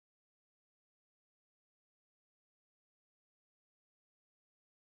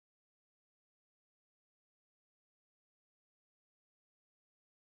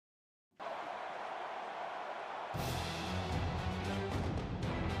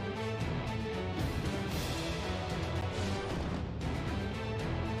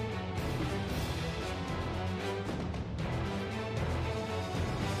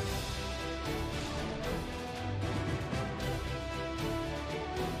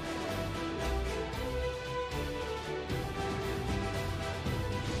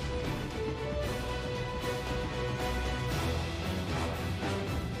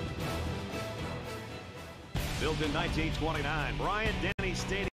Built in 1929, Bryant-Denny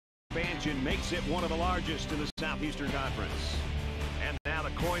Stadium expansion makes it one of the largest in the Southeastern Conference. And now the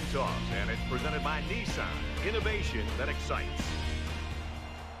coin toss, and it's presented by Nissan. Innovation that excites.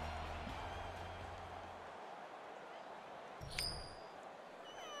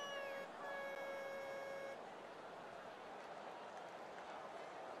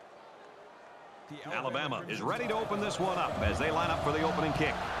 Alabama is ready to open this one up as they line up for the opening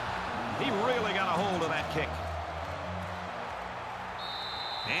kick. He really got a hold of that kick.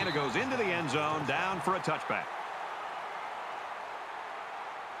 And it goes into the end zone, down for a touchback.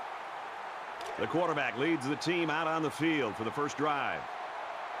 The quarterback leads the team out on the field for the first drive.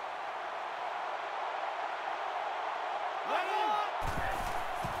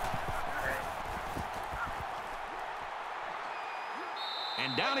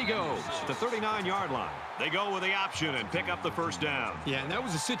 And down he goes to the 39-yard line. They go with the option and pick up the first down. Yeah, and that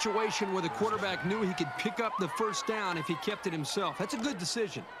was a situation where the quarterback knew he could pick up the first down if he kept it himself. That's a good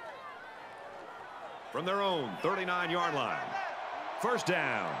decision. From their own 39-yard line. First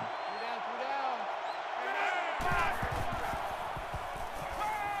down.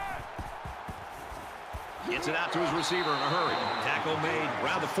 Gets it out to his receiver in a hurry. Tackle made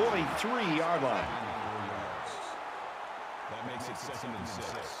around the 43-yard line. That makes it 2nd and 6.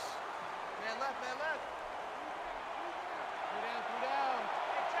 Man left, man left. Three down.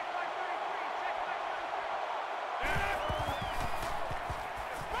 Hey, check my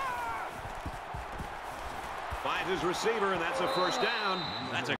 33, Finds his receiver, and that's a first down.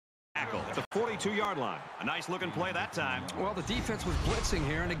 That's a tackle at the 42-yard line. A nice-looking play that time. Well, the defense was blitzing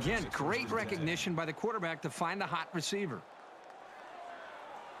here, and again, great recognition by the quarterback to find the hot receiver.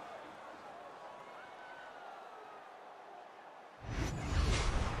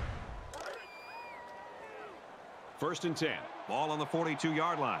 First and 10. Ball on the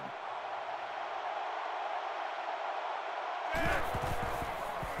 42-yard line.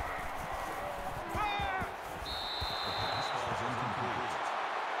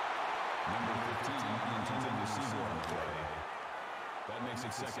 Number 15 intended to see one play. That makes it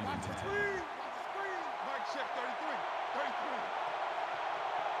 2nd and 10. Mike, check 33.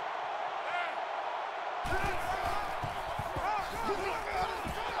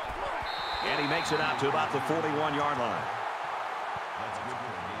 And he makes it out to about the 41-yard line. That's good for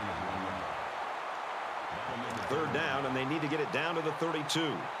a gain of 1 yard. Third down, and they need to get it down to the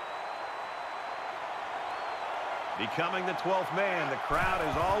 32. Becoming the 12th man, the crowd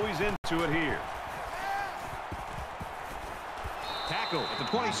is always into it here. Tackle at the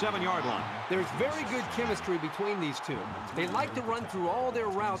 27-yard line. There's very good chemistry between these two. They like to run through all their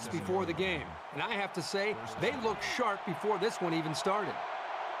routes before the game. And I have to say, they looked sharp before this one even started.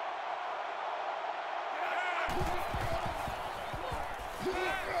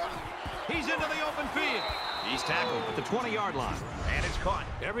 He's into the open field. He's tackled at the 20-yard line, and it's caught.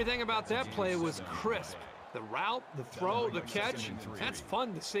 Everything about that play was crisp. The route, the throw, the catch, that's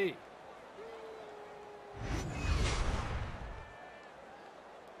fun to see.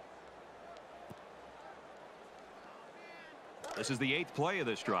 This is the 8th play of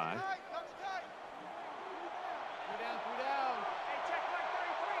this drive. Three down. Hey, check my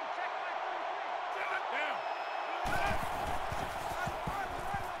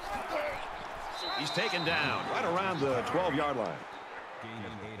 33. He's taken down right around the 12-yard line. Gain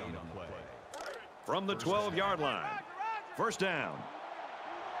of 8 on the play. From the 12-yard line. First down.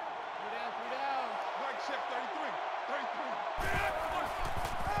 Three down. Mike, check 33.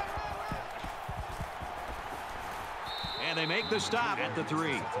 And they make the stop at the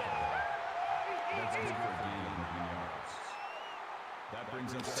 3. That's good for a gain of 9 yards. That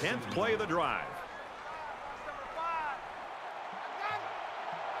brings us 10th play of the drive. Number 5.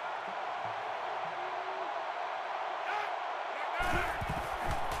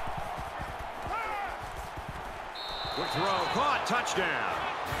 Quick throw, caught, touchdown.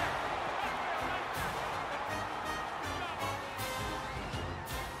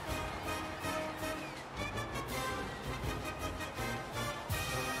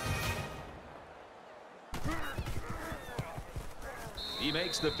 He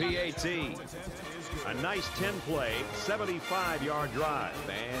makes the PAT. A nice 10-play, 75-yard drive,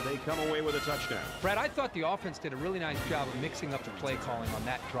 and they come away with a touchdown. Brad, I thought the offense did a really nice job of mixing up the play calling on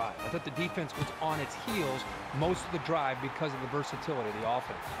that drive. I thought the defense was on its heels most of the drive because of the versatility of the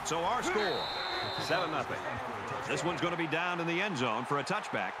offense. So our score, 7-0. This one's going to be down in the end zone for a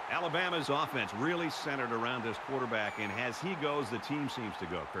touchback. Alabama's offense really centered around this quarterback, and as he goes, the team seems to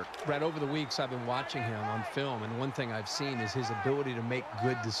go, Kirk. Brad, over the weeks, I've been watching him on film, and one thing I've seen is his ability to make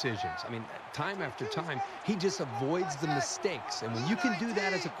good decisions. I mean, time after time, he just avoids the mistakes. And when you can do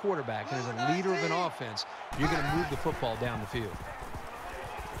that as a quarterback and as a leader of an offense, you're going to move the football down the field.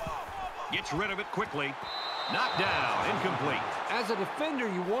 Gets rid of it quickly. Knocked down, incomplete. As a defender,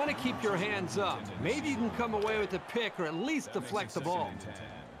 you want to keep your hands up. Maybe you can come away with a pick or at least deflect the ball.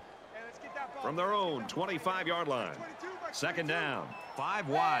 From their own 25-yard line. Second down, 5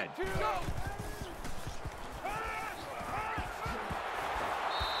 wide.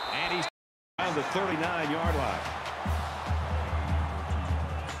 And he's around the 39-yard line.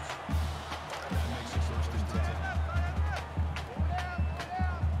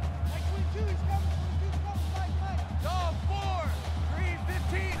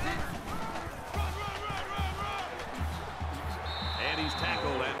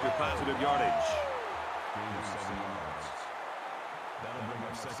 Tackled after positive yardage. That'll bring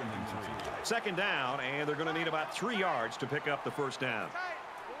up 2nd and 3. Second down, and they're going to need about 3 yards to pick up the first down.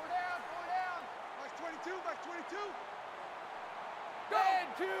 Four down. Watch 22, watch 22. Red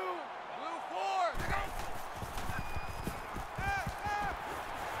 2, blue 4.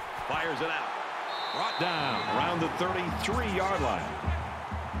 Fires it out. Brought down around the 33-yard line.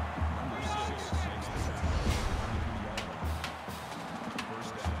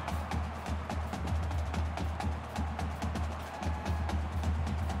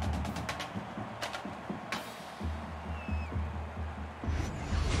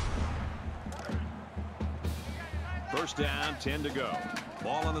 First down, 10 to go.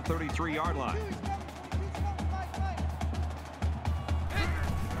 Ball on the 33-yard line.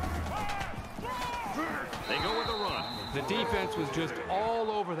 They go with a run. The defense was just all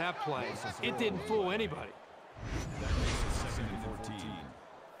over that play. It didn't fool anybody. That makes it 2nd and 14.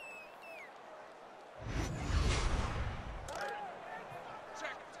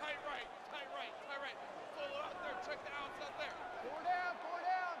 Check, tight right. Full out there, check the outs out there. Four down.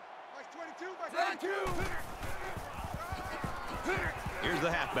 Watch 22, watch 22. Here's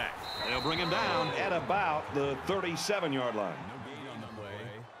the halfback. They'll bring him down at about the 37-yard line. No gain on the play.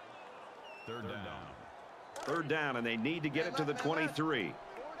 3rd down. Third down, and they need to get it to the 23.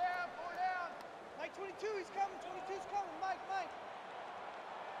 Four down. Mike 22, he's coming. 22's coming. Mike.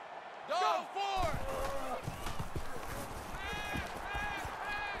 Go for it.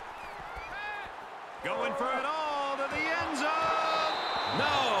 Going for it all to the end zone.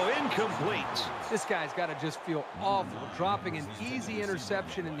 No, incomplete. This guy's got to just feel awful, dropping an easy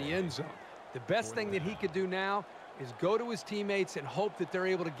interception in the end zone. The best thing that he could do now is go to his teammates and hope that they're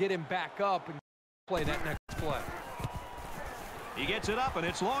able to get him back up and play that next play. He gets it up, and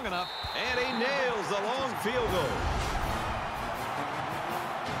it's long enough, and he nails the long field goal.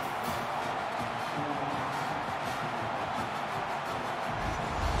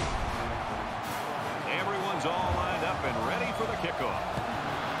 Everyone's all lined up and ready for the kickoff.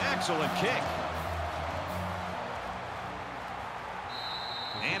 Excellent kick.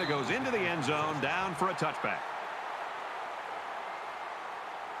 And it goes into the end zone, down for a touchback.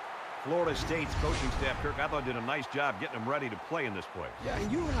 Florida State's coaching staff, Kirk, I thought did a nice job getting them ready to play in this place. Yeah,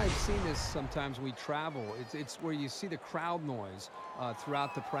 and you and I have seen this sometimes when we travel. It's where you see the crowd noise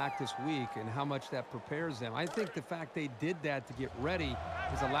throughout the practice week and how much that prepares them. I think the fact they did that to get ready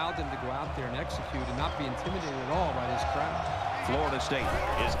has allowed them to go out there and execute and not be intimidated at all by this crowd. Florida State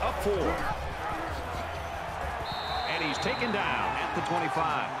is up 4. And he's taken down at the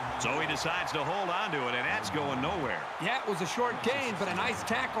 25. So he decides to hold on to it, and that's going nowhere. Yeah, it was a short gain, but a nice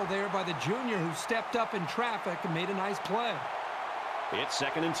tackle there by the junior who stepped up in traffic and made a nice play. It's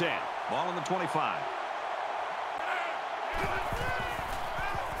 2nd and 10. Ball on the 25.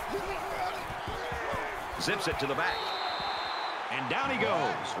 Zips it to the back. And down he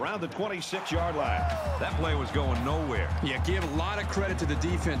goes around the 26-yard line. That play was going nowhere. Yeah, give a lot of credit to the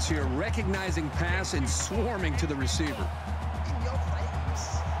defense here, recognizing pass and swarming to the receiver.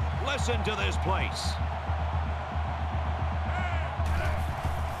 Listen to this place.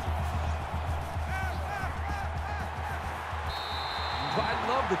 I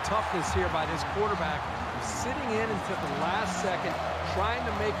love the toughness here by this quarterback. Sitting in until the last second, trying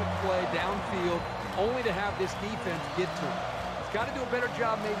to make a play downfield, only to have this defense get to him. He's got to do a better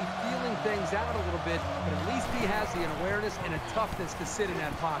job maybe feeling things out a little bit, but at least he has the awareness and a toughness to sit in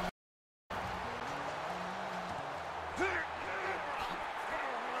that pocket.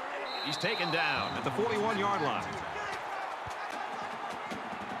 He's taken down at the 41-yard line.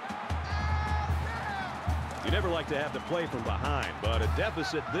 You never like to have to play from behind, but a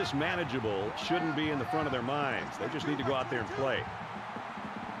deficit this manageable shouldn't be in the front of their minds. They just need to go out there and play.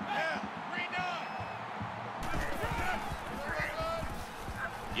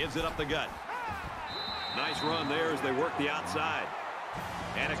 Gives it up the gut. Nice run there as they work the outside.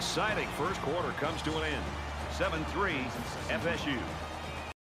 An exciting first quarter comes to an end. 7-3 FSU.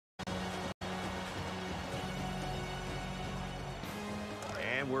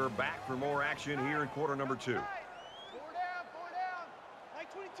 And we're back for more action here in quarter number 2. 4 down, 4 down.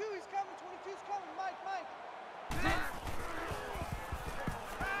 Mike 22, he's coming. 22's coming. Mike.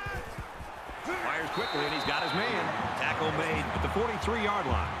 Fires quickly, and he's got his man. Tackle made at the 43-yard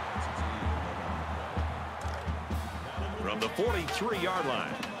line. From the 43-yard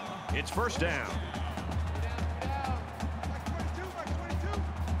line, it's first down.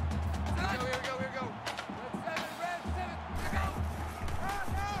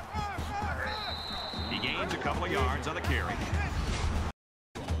 He gains a couple of yards on the carry.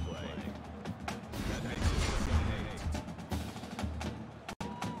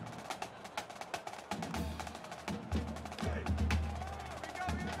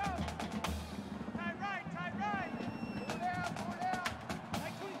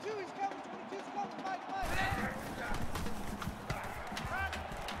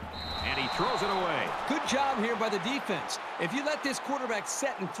 Throws it away. Good job here by the defense. If you let this quarterback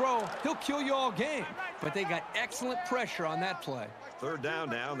set and throw, he'll kill you all game. But they got excellent pressure on that play. Third down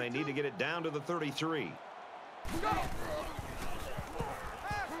now, and they need to get it down to the 33.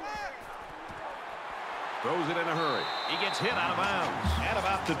 Throws it in a hurry. He gets hit out of bounds at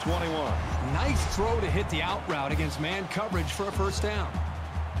about the 21. Nice throw to hit the out route against man coverage for a first down.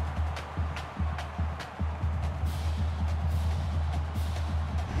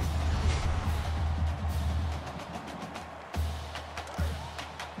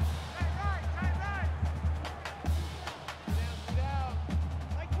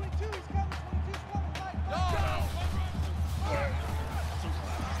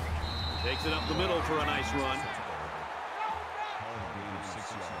 Takes it up the middle for a nice run.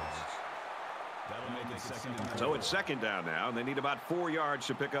 So it's second down now, and they need about 4 yards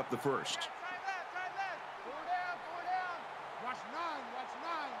to pick up the first.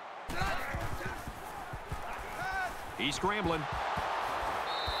 He's scrambling.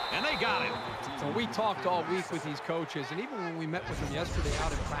 And they got him. So we talked all week with these coaches, and even when we met with them yesterday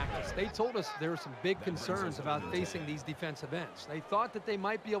out in practice, they told us there were some big concerns about facing these defensive ends. They thought that they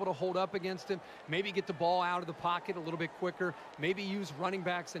might be able to hold up against him, maybe get the ball out of the pocket a little bit quicker, maybe use running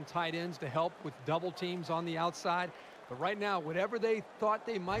backs and tight ends to help with double teams on the outside. But right now, whatever they thought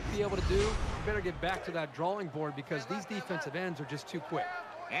they might be able to do, you better get back to that drawing board because these defensive ends are just too quick.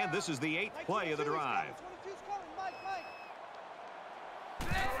 And this is the 8th play of the drive.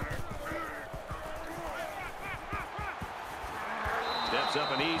 Steps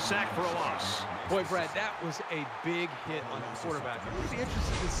up and he's sacked for a loss. Boy, Brad, that was a big hit on the quarterback. I'm really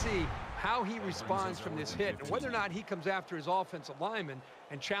interested to see how he responds from this hit and whether or not he comes after his offensive lineman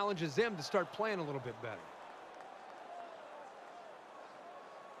and challenges them to start playing a little bit better.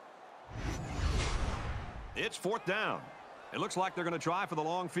 It's fourth down. It looks like they're going to try for the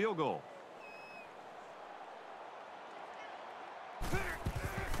long field goal.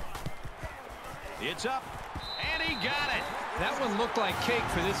 It's up, and he got it. That one looked like cake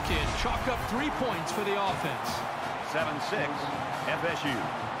for this kid. Chalk up 3 points for the offense. 7-6, FSU.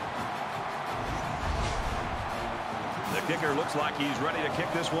 The kicker looks like he's ready to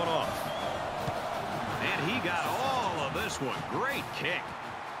kick this one off. And he got all of this one. Great kick.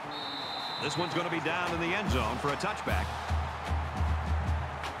 This one's going to be down in the end zone for a touchback.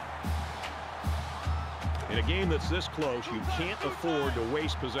 In a game that's this close, you can't afford to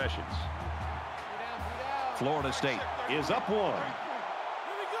waste possessions. Florida State is up 1.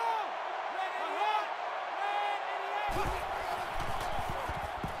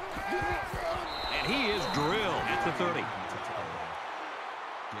 And he is drilled at the 30.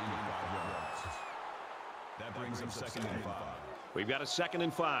 That brings him 2nd and 5. We've got a 2nd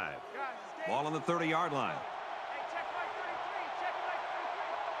and 5. Ball on the 30-yard line.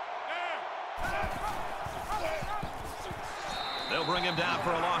 They'll bring him down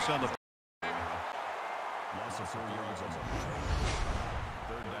for a loss on the Loss of 4 yards on the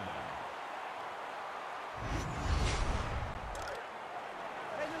 3rd down.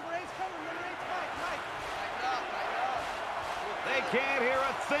 Hey, number 8's coming. Number 8's Mike. They can't hear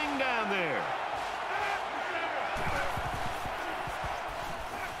a thing down there.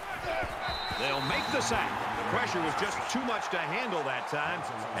 They'll make the sack. pressure was just too much to handle that time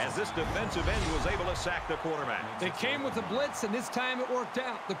as this defensive end was able to sack the quarterback. They came with a blitz, and this time it worked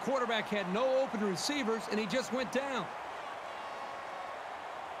out. The quarterback had no open receivers, and he just went down.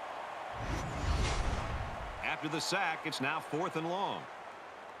 After the sack, it's now 4th and long.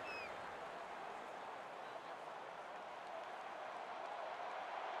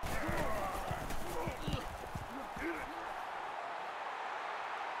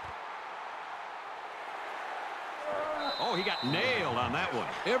 Oh, he got nailed on that one.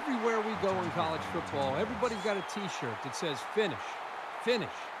 Everywhere we go in college football, everybody's got a T-shirt that says finish, finish.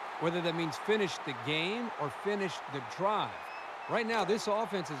 Whether that means finish the game or finish the drive. Right now, this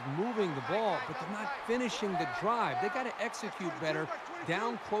offense is moving the ball, but they're not finishing the drive. They got to execute better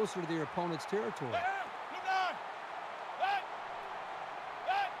down closer to their opponent's territory.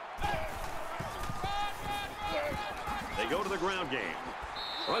 They go to the ground game.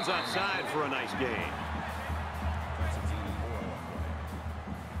 Runs outside for a nice gain.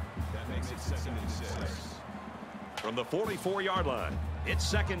 That makes it 2nd and 6. From the 44-yard line, it's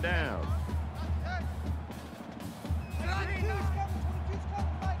 2nd down.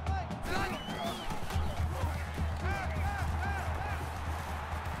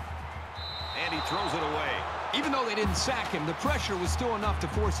 And he throws it away. Even though they didn't sack him, the pressure was still enough to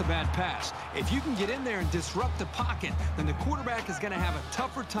force a bad pass. If you can get in there and disrupt the pocket, then the quarterback is going to have a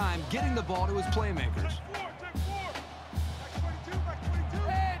tougher time getting the ball to his playmakers.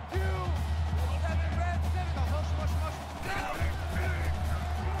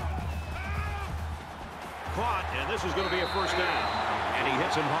 Caught, and this is going to be a 1st down. And he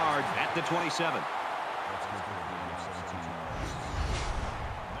hits him hard at the 27.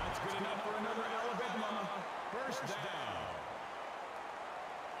 That's good enough for another Alabama 1st down.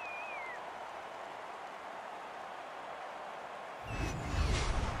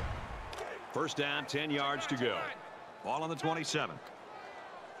 First down, 10 yards to go. Ball on the 27.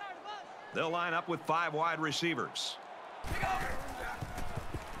 They'll line up with 5 wide receivers.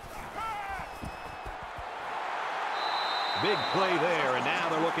 Big play there, and now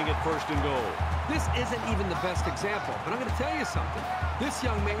they're looking at 1st and goal. This isn't even the best example, but I'm going to tell you something. This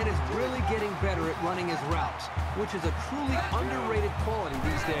young man is really getting better at running his routes, which is a truly underrated quality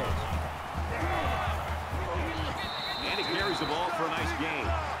these days. And he carries the ball for a nice gain.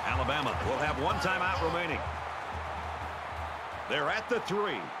 Alabama will have 1 timeout remaining. They're at the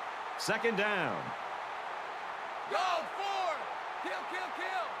 3. 2nd down. Go, 4! Kill, kill,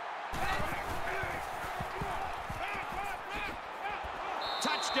 kill!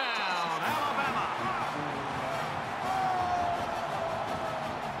 Touchdown, Alabama!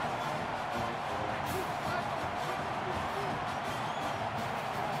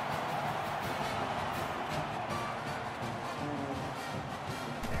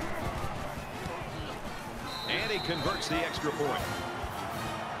 And he converts the extra point.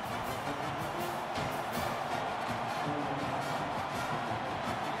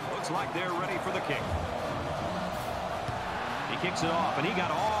 Looks like they're ready for the kick. He kicks it off, and he got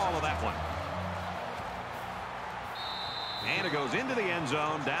all of that one. And it goes into the end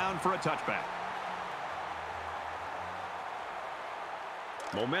zone, down for a touchback.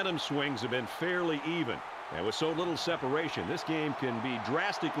 Momentum swings have been fairly even. And with so little separation, this game can be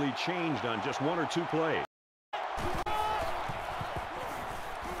drastically changed on just 1 or 2 plays.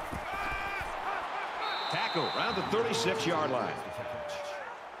 Tackle around the 36-yard line.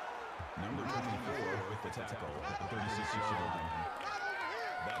 Number 24 with the tackle at the 36-yard line.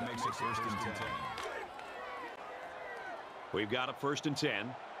 That makes it 1st and 10. We've got a 1st and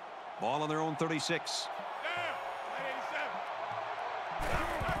 10. Ball on their own 36.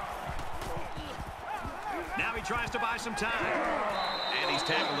 Now he tries to buy some time. And he's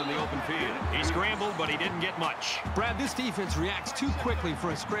tackled in the open field. He scrambled, but he didn't get much. Brad, this defense reacts too quickly for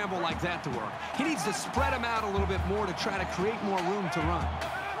a scramble like that to work. He needs to spread them out a little bit more to try to create more room to run.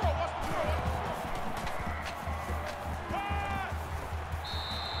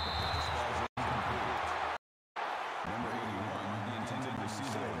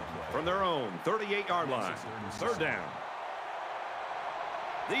 From their own 38-yard line, 3rd down.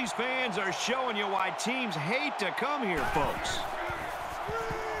 These fans are showing you why teams hate to come here, folks.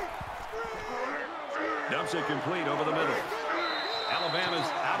 Dumps it complete over the middle. Alabama's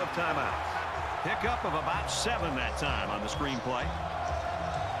out of timeout. Pickup of about 7 that time on the screenplay.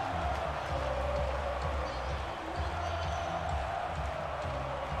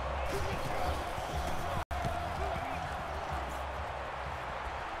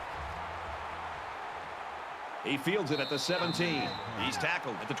 He fields it at the 17. He's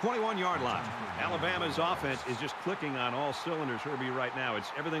tackled at the 21-yard line. Alabama's offense is just clicking on all cylinders, Herbie, right now. It's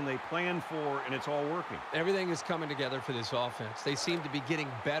everything they planned for, and it's all working. Everything is coming together for this offense. They seem to be getting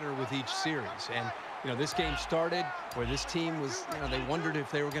better with each series. And, you know, this game started where this team was, you know, they wondered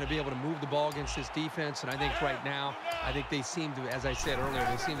if they were going to be able to move the ball against this defense. And I think right now, I think they seem to, as I said earlier,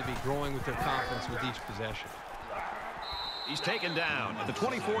 they seem to be growing with their confidence with each possession. He's taken down at the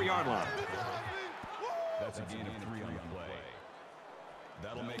 24-yard line. That's a gain of 3 on the play.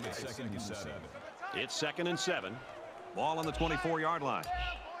 That'll make it 2nd and 7. It's 2nd and 7. Ball on the 24-yard line.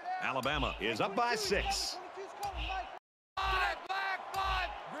 Alabama is up by 6.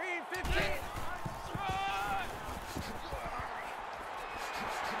 Green 15.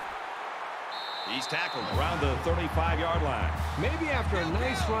 He's tackled around the 35-yard line. Maybe after a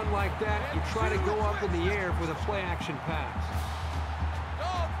nice run like that, you try to go up in the air with a play-action pass.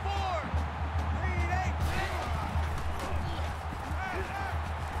 Dog 4. Green 8.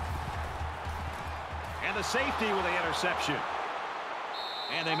 And the safety with the interception.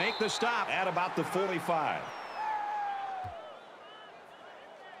 And they make the stop at about the 45.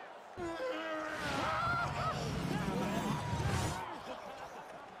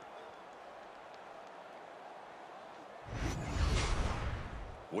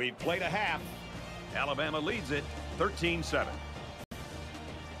 We've played a half. Alabama leads it 13-7.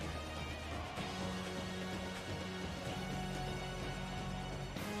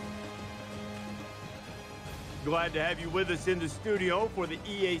 Glad to have you with us in the studio for the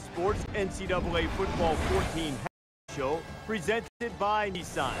EA Sports NCAA Football 14 show presented by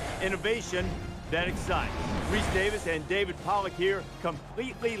Nissan. Innovation that excites. Reese Davis and David Pollack here,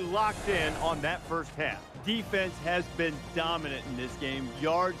 completely locked in on that first half. Defense has been dominant in this game.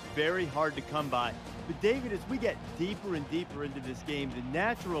 Yards very hard to come by. But David, as we get deeper and deeper into this game, the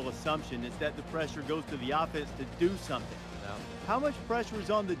natural assumption is that the pressure goes to the offense to do something. How much pressure is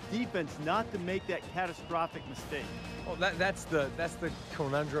on the defense not to make that catastrophic mistake? Well, that's the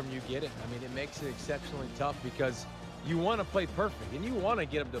conundrum you get in. I mean, it makes it exceptionally tough because you want to play perfect and you want to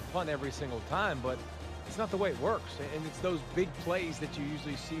get them to punt every single time, but it's not the way it works. And it's those big plays that you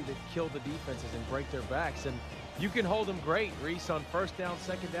usually see that kill the defenses and break their backs. And you can hold them great, Reese, on 1st down,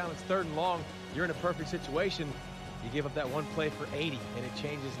 2nd down, it's 3rd and long. You're in a perfect situation. You give up that one play for 80, and it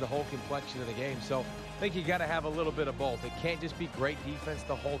changes the whole complexion of the game. So I think you got to have a little bit of both. It can't just be great defense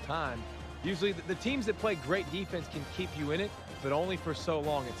the whole time. Usually the teams that play great defense can keep you in it, but only for so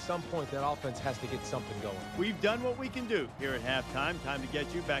long. At some point, that offense has to get something going. We've done what we can do here at halftime. Time to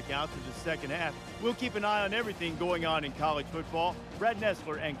get you back out to the second half. We'll keep an eye on everything going on in college football. Brad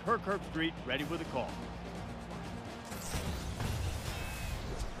Nessler and Kirk Herbstreit ready with a call.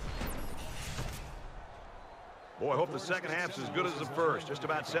 Boy, I hope the second half's as good as the first. Just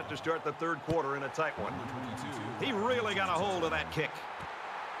about set to start the 3rd quarter in a tight one. He really got a hold of that kick.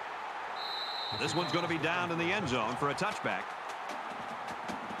 This one's going to be down in the end zone for a touchback.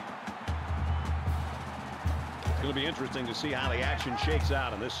 It's going to be interesting to see how the action shakes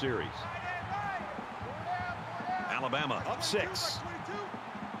out in this series. Alabama up 6.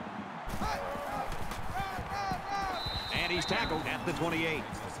 And he's tackled at the 28. Gain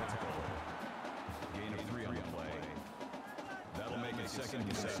of 3 on the play. That'll make it 2nd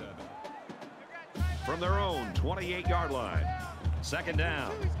and 7. From their own 28-yard line. 2nd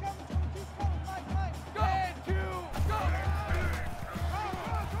down.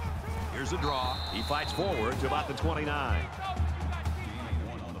 Here's a draw. He fights forward to about the 29. Gain of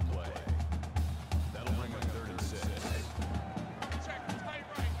 1 on the play. That'll bring up 3rd and 6. Check tight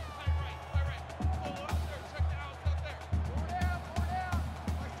right, tight right. Pull out there, check the outs out there. 4 down.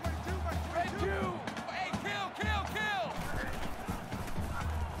 Like 22. Hey, kill.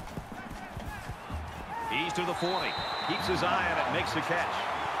 He's to the 40. Keeps his eye on it, makes the catch.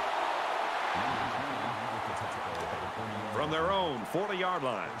 From their own 40-yard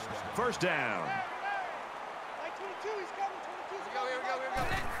line. 1st down. Like 22, he's coming. 22. Here we go.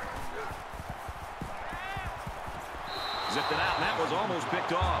 Zipped it out, and that was almost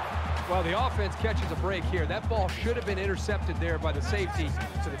picked off. Well, the offense catches a break here. That ball should have been intercepted there by the safety,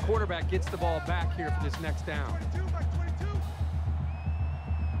 so the quarterback gets the ball back here for this next down. 22, like 22.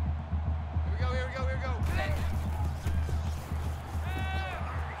 Here we go.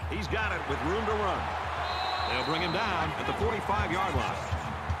 He's got it with room to run. They'll bring him down at the 45-yard line.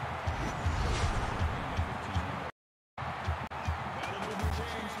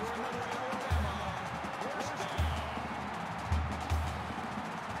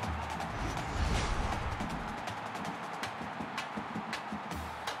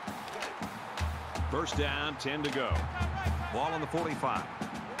 First down, 10 to go. Ball on the 45.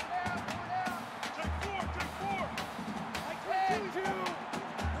 Check 4.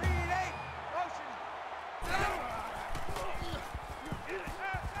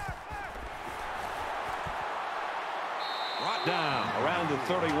 down around the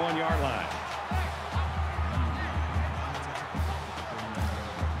 31-yard line.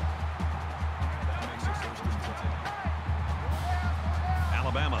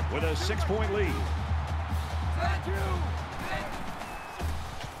 Alabama with a 6-point lead.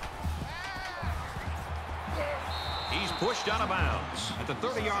 He's pushed out of bounds at the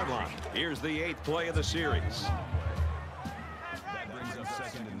 30-yard line. Here's the 8th play of the series. That brings up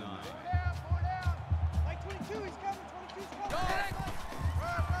 2nd and 9.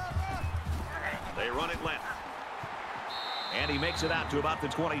 They run it left. And he makes it out to about the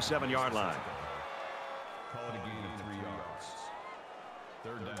 27-yard line. Call it a gain of 3 yards.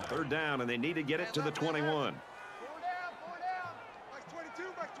 Third down. Third down, and they need to get it to the 21. 4 down. Max 22,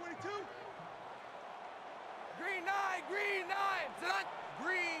 Max 22. Green 9, green 9. Son.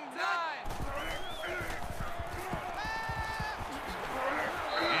 Green 9.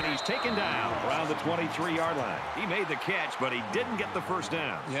 And he's taken down around the 23-yard line. He made the catch, but he didn't get the first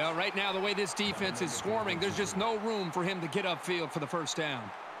down. Yeah, right now, the way this defense is swarming, there's just no room for him to get upfield for the first down.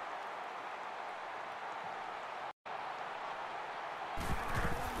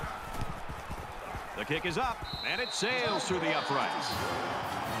 The kick is up, and it sails through the uprights.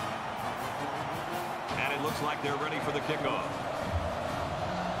 And it looks like they're ready for the kickoff.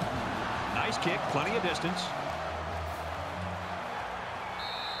 Nice kick, plenty of distance.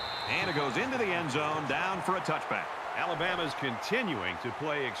 And it goes into the end zone, down for a touchback. Alabama's continuing to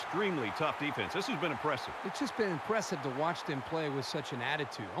play extremely tough defense. This has been impressive. It's just been impressive to watch them play with such an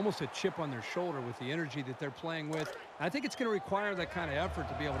attitude, almost a chip on their shoulder with the energy that they're playing with. And I think it's going to require that kind of effort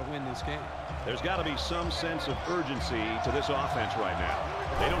to be able to win this game. There's got to be some sense of urgency to this offense right now.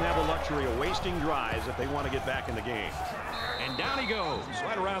 They don't have the luxury of wasting drives if they want to get back in the game. And down he goes,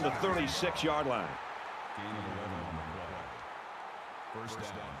 right around the 36-yard line. Gain of 11 on the play. First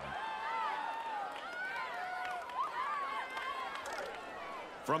down.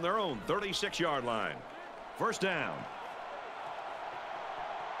 From their own 36-yard line. First down.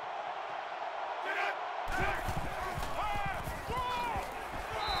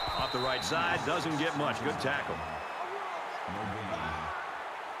 Off the right side, doesn't get much. Good tackle. No gain.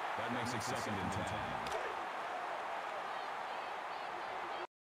 That makes it 2nd and 10.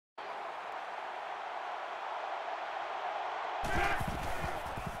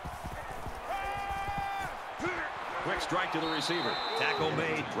 Quick strike to the receiver. Tackle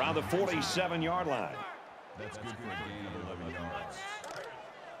made around the 47-yard line. That's good for a gain of 11 yards.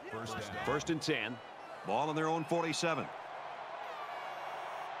 First down. First and 10. Ball on their own 47.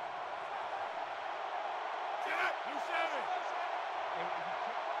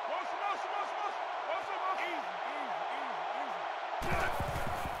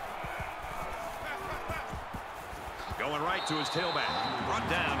 Going right to his tailback. Brought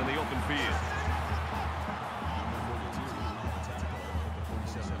down in the open field.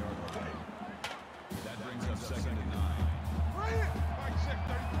 That brings up 2nd and 9.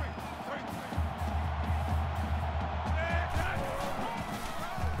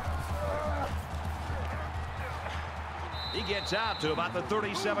 He gets out to about the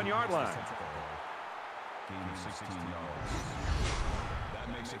 37-yard line. Gain of 16 yards. That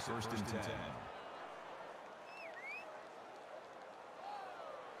makes it 1st and 10.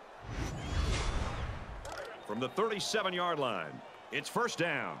 From the 37-yard line, it's first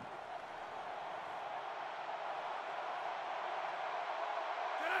down.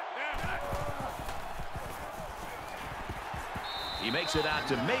 He makes it out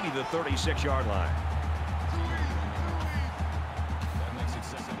to maybe the 36-yard line. That makes it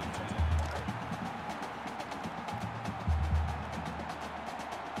 2nd and 10.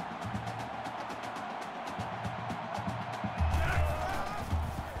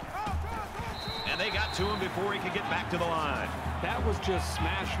 And they got to him before he could get back to the line. That was just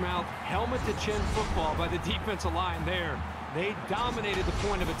smash mouth, helmet-to-chin football by the defensive line there. They dominated the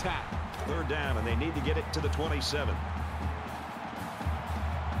point of attack. Third down, and they need to get it to the 27.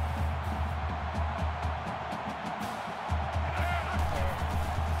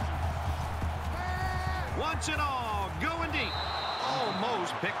 Once and all, going deep.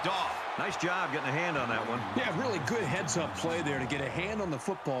 Almost picked off. Nice job getting a hand on that one. Yeah, really good heads-up play there to get a hand on the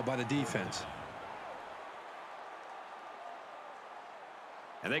football by the defense.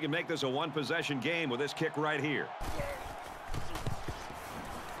 And they can make this a one-possession game with this kick right here.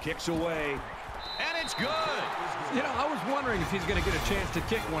 Kicks away, and it's good. You know, I was wondering if he's going to get a chance to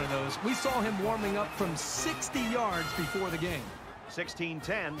kick one of those. We saw him warming up from 60 yards before the game.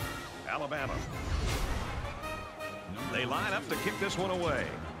 16-10, Alabama. They line up to kick this one away.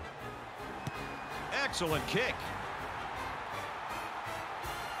 Excellent kick.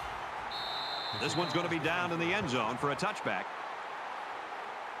 This one's going to be down in the end zone for a touchback.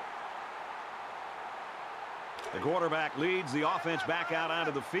 The quarterback leads the offense back out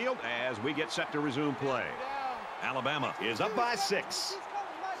onto the field as we get set to resume play. Alabama is up by 6.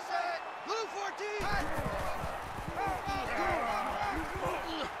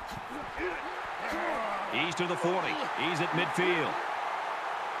 He's to the 40. He's at midfield.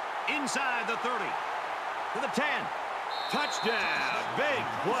 Inside the 30. To the 10. Touchdown. Big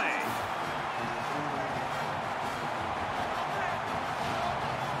play.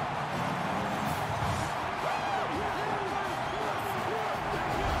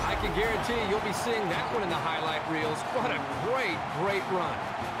 I can guarantee you'll be seeing that one in the highlight reels. What a great, great run.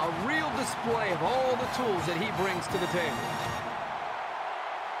 A real display of all the tools that he brings to the table.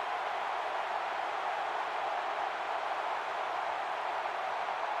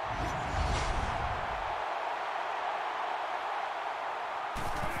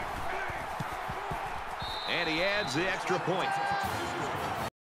 And he adds the extra point.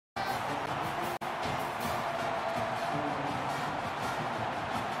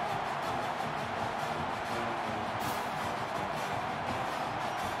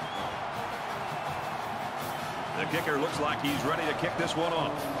 The kicker looks like he's ready to kick this one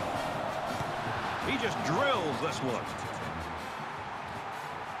off. He just drills this one.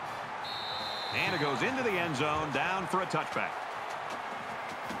 And it goes into the end zone, down for a touchback.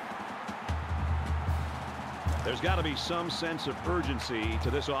 There's got to be some sense of urgency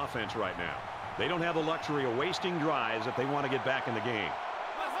to this offense right now. They don't have the luxury of wasting drives if they want to get back in the game.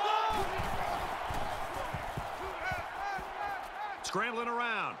 Scrambling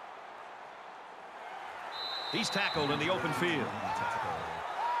around. He's tackled in the open field.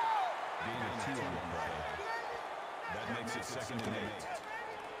 That makes it 2nd and 8.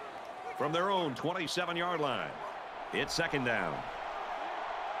 From their own 27-yard line, it's 2nd down.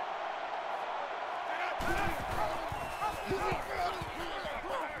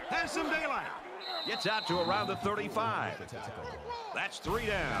 Has some daylight. Gets out to around the 35. That's 3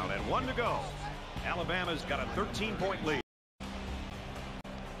 down and 1 to go. Alabama's got a 13-point lead.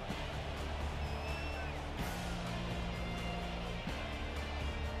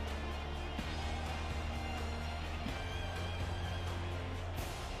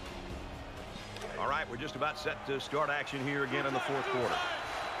 All right, we're just about set to start action here again in the 4th quarter.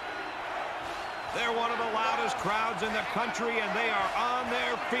 They're one of the loudest crowds in the country, and they are on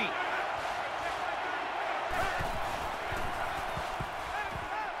their feet.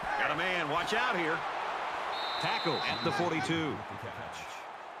 Got a man. Watch out here. Tackle at the 42.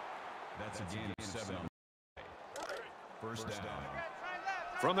 That's a gain of 7. 1st down.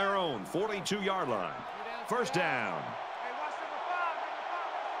 From their own 42-yard line. 1st down.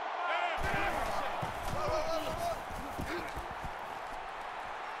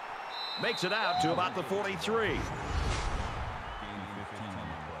 Makes it out to about the 43. Gain 15 on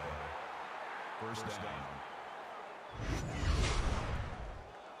the play. 1st down.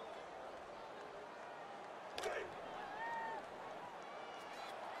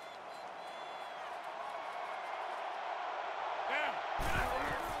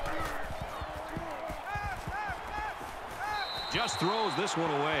 Just throws this one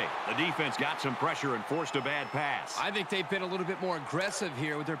away. The defense got some pressure and forced a bad pass. I think they've been a little bit more aggressive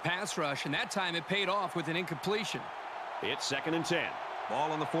here with their pass rush, and that time it paid off with an incompletion. It's 2nd and 10.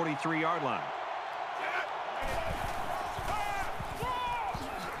 Ball on the 43-yard line.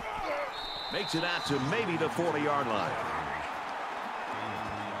 Makes it out to maybe the 40-yard line.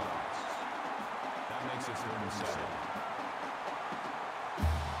 That makes it 3rd and 7.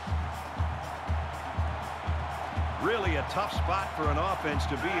 Really a tough spot for an offense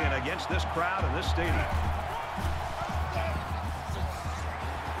to be in against this crowd in this stadium.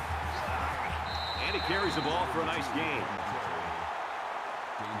 And he carries the ball for a nice gain.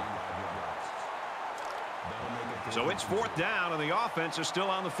 So it's 4th down, and the offense is still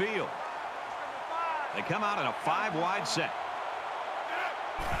on the field. They come out in a 5-wide set.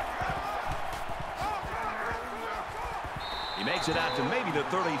 He makes it out to maybe the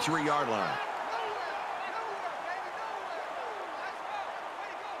 33-yard line.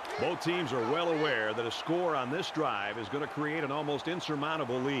 Both teams are well aware that a score on this drive is going to create an almost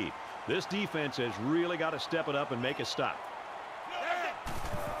insurmountable lead. This defense has really got to step it up and make a stop.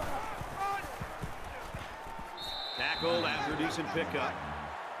 Tackled after a decent pickup.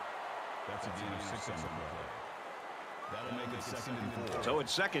 That's a gain of 6 on the play. That'll make it 2nd and 4. So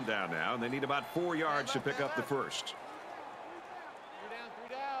it's 2nd down now, and they need about 4 yards to pick up the first.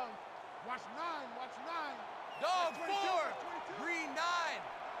 3 down. Watch 9. Watch 9. Dog 4. Green 9.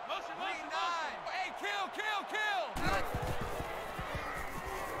 Green 9. Hey, kill.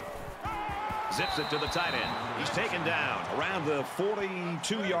 Zips it to the tight end. He's taken down around the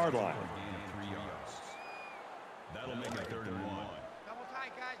 42-yard line.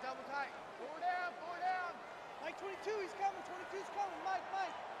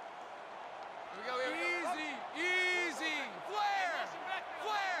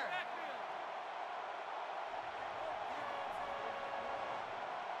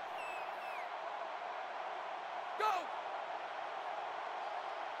 Go!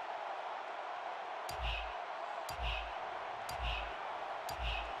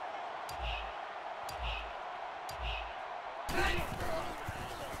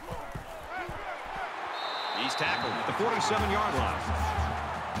 He's tackled at the 47-yard line.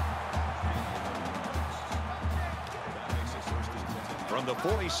 From the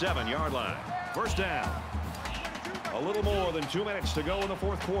 47-yard line, first down. A little more than 2 minutes to go in the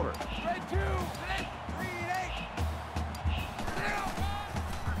fourth quarter.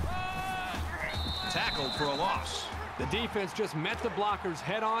 Tackled for a loss. The defense just met the blockers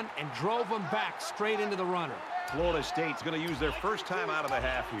head-on and drove them back straight into the runner. Florida State's going to use their first time out of the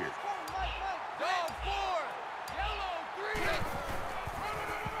half here. Dog 4, yellow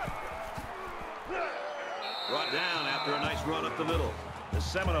 3. Brought down after a nice run up the middle. The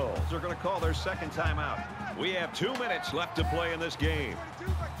Seminoles are going to call their second timeout. We have 2 minutes left to play in this game.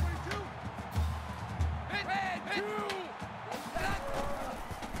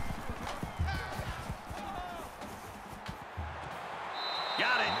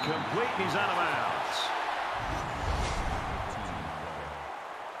 Got it. Complete, and he's out of bounds.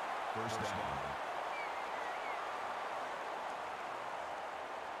 First down.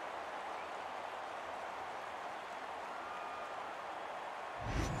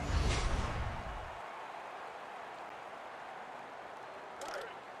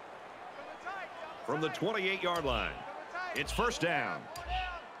 From the 28-yard line, it's first down.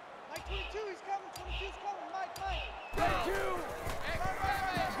 Mike 22, he's coming. 22's coming. Mike.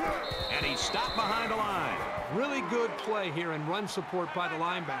 And he's stopped behind the line. Really good play here and run support by the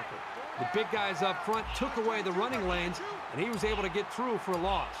linebacker. The big guys up front took away the running lanes, and he was able to get through for a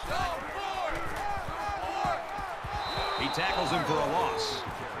loss. He tackles him for a loss.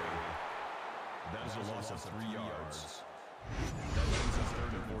 That is a loss of 3 yards. That brings us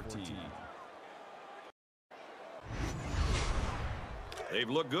 3rd and 14. They've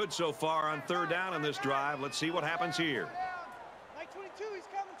looked good so far on third down in this drive. Let's see what happens here. Mike 22, he's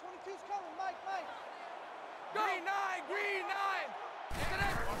coming. 22's coming. Mike. Green 9, green 9.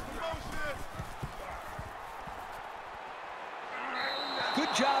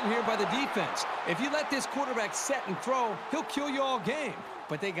 Good job here by the defense. If you let this quarterback set and throw, he'll kill you all game.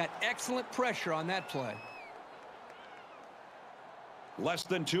 But they got excellent pressure on that play. Less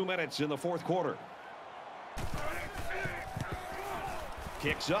than 2 minutes in the fourth quarter.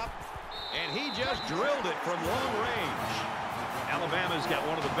 Kicks up, and he just drilled it from long range. Alabama's got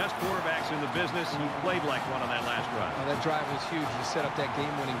one of the best quarterbacks in the business, and he played like one on that last drive. That drive was huge to set up that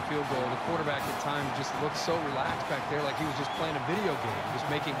game-winning field goal. The quarterback at times just looked so relaxed back there, like he was just playing a video game, just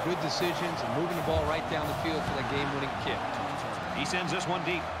making good decisions and moving the ball right down the field for that game-winning kick. He sends this one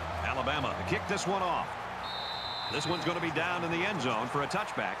deep. Alabama to kick this one off. This one's going to be down in the end zone for a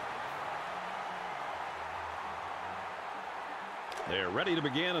touchback. They're ready to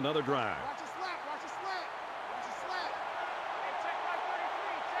begin another drive. Watch a slat. Watch a slat. Watch a slat. Hey, check my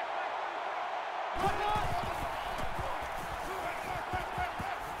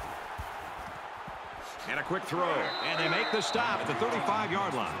 33. And a quick throw. And they make the stop at the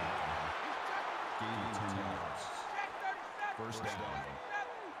 35-yard line. Gain of 10 yards. First down.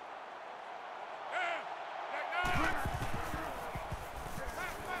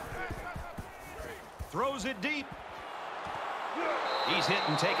 Throws it deep. He's hit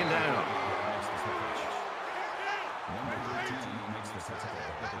and taken down. Number 13 makes the tackle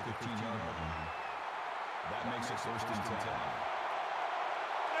at the 15-yard line. That makes it first and 10.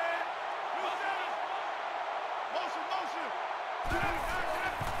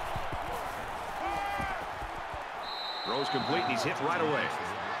 Throws complete, and he's hit right away.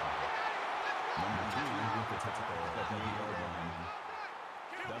 Number 3 with the tackle at the 8-yard line.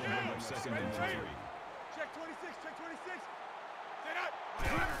 That'll bring up 2nd and 3. Check 26. Check 26.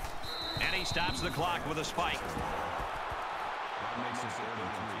 And he stops the clock with a spike. That makes it 3rd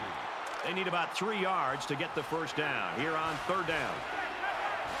and 3. They need about 3 yards to get the first down here on third down.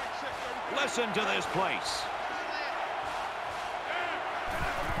 Listen to this place.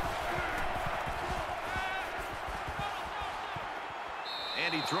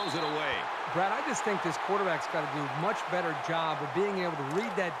 And he throws it away. Brad, I just think this quarterback's got to do a much better job of being able to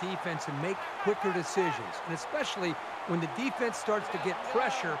read that defense and make quicker decisions. And especially when the defense starts to get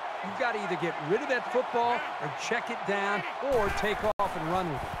pressure, you've got to either get rid of that football or check it down or take off and run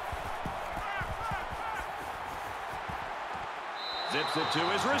with it. Zips it to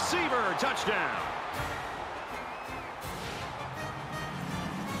his receiver. Touchdown.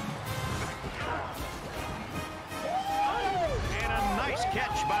 And a nice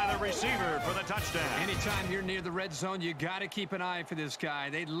Catch by the receiver for the touchdown. Anytime you're near the red zone, you got to keep an eye for this guy.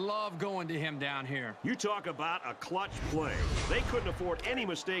 They love going to him down here. You talk about a clutch play. They couldn't afford any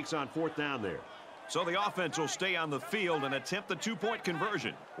mistakes on 4th down there. So the offense will stay on the field and attempt the 2-point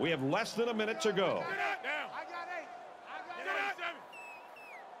conversion. We have less than a minute to go.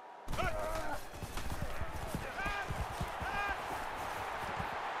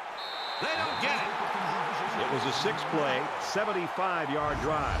 They don't get it. It was a 6-play, 75-yard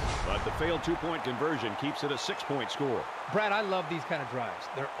drive, but the failed 2-point conversion keeps it a 6-point score. Brad, I love these kind of drives.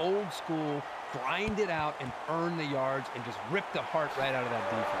 They're old school, grind it out and earn the yards and just rip the heart right out of that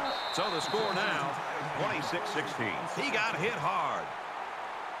defense. So the score now, 26-16. He got hit hard.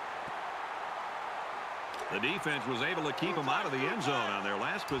 The defense was able to keep him out of the end zone on their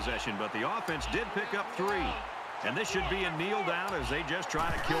last possession, but the offense did pick up 3. And this should be a kneel down as they just try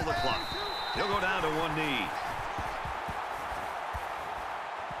to kill the clock. He'll go down to one knee.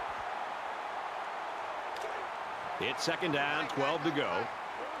 It's 2nd down, 12 to go.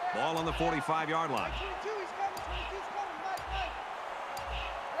 Ball on the 45-yard line.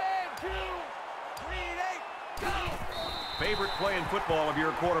 Favorite play in football of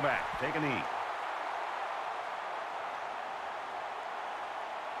your quarterback. Take a knee.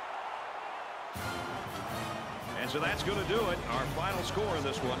 And so that's going to do it. Our final score in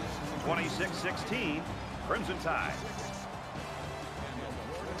this one, 26-16, Crimson Tide.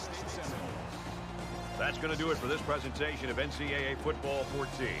 That's going to do it for this presentation of NCAA Football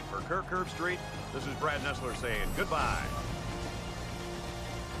 14. For Kirk Herbstreit, this is Brad Nessler saying goodbye.